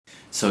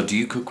So do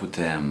you cook with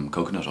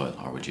coconut oil,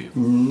 or would you?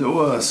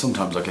 No,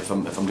 sometimes like if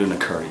I'm doing a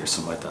curry or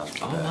something like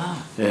that. Oh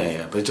wow.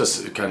 Yeah, but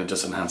it kind of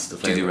just enhances the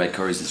flavour. Do you do red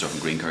curries and stuff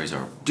and green curries,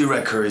 or? Do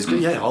red curries,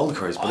 yeah, all the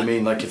curries. But I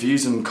mean, like if you're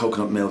using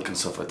coconut milk and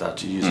stuff like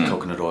that, you use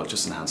coconut oil,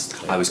 just enhances the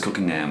flavour. I was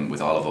cooking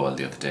with olive oil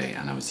the other day,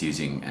 and I was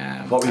using.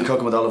 What were you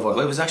cooking with olive oil?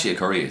 Well, it was actually a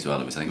curry as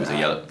well. I think it was a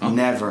yellow. Oh.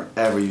 Never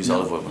ever use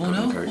olive oil when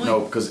cooking curry. Why? No,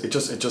 because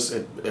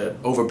it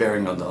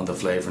overbearing on the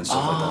flavour and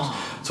stuff like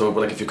that. So, but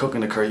like if you're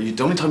cooking a curry,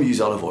 the only time you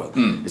use olive oil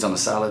is on a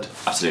salad.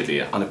 Absolutely,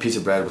 yeah. On a piece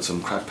of bread with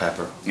some cracked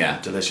pepper. Yeah.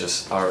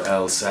 Delicious. Or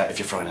else if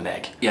you're frying an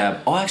egg. Yeah.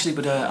 Oh, actually,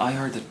 but I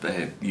heard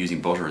that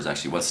using butter is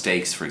actually, well,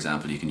 steaks, for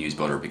example, you can use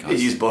butter because.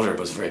 You use butter,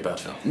 but it's very bad,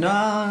 Phil. No,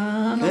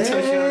 I'm not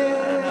so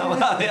sure. No.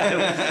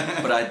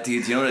 But do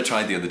you know what I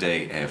tried the other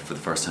day for the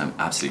first time,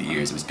 absolutely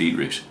years? It was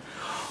beetroot.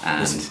 And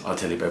listen, I'll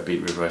tell you about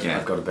beetroot, right? Yeah.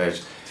 I've got about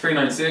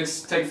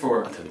 396, take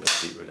 4. I'll tell you about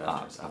beetroot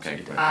after. okay,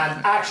 great.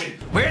 And action.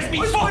 Where's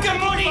me fucking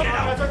money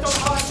now?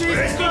 Where's me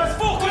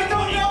fucking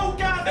money?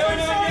 No,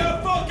 you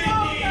fucking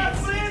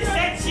You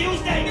said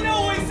Tuesday. You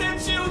know I said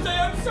Tuesday,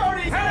 I'm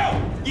sorry.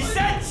 Hello. You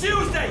said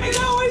Tuesday. You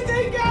know I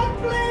think God,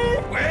 please.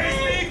 Where's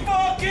me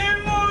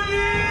fucking money?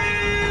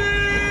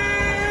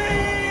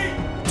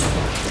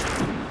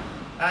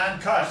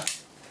 And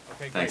cut.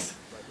 Okay, Thanks.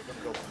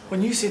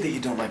 When you say that you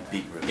don't like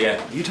beetroot,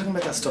 Yeah. are you talking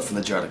about that stuff from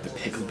the jar, like the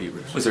pickled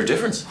beetroot? Was there a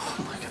difference?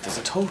 Oh my god, there's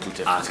a total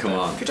difference. Ah, come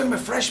on. If you're talking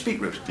about fresh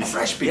beetroot,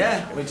 fresh beetroot.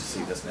 Yeah. Wait to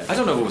see this now. I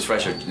don't know if it was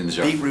fresh in the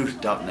jar.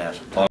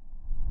 Beetroot.net.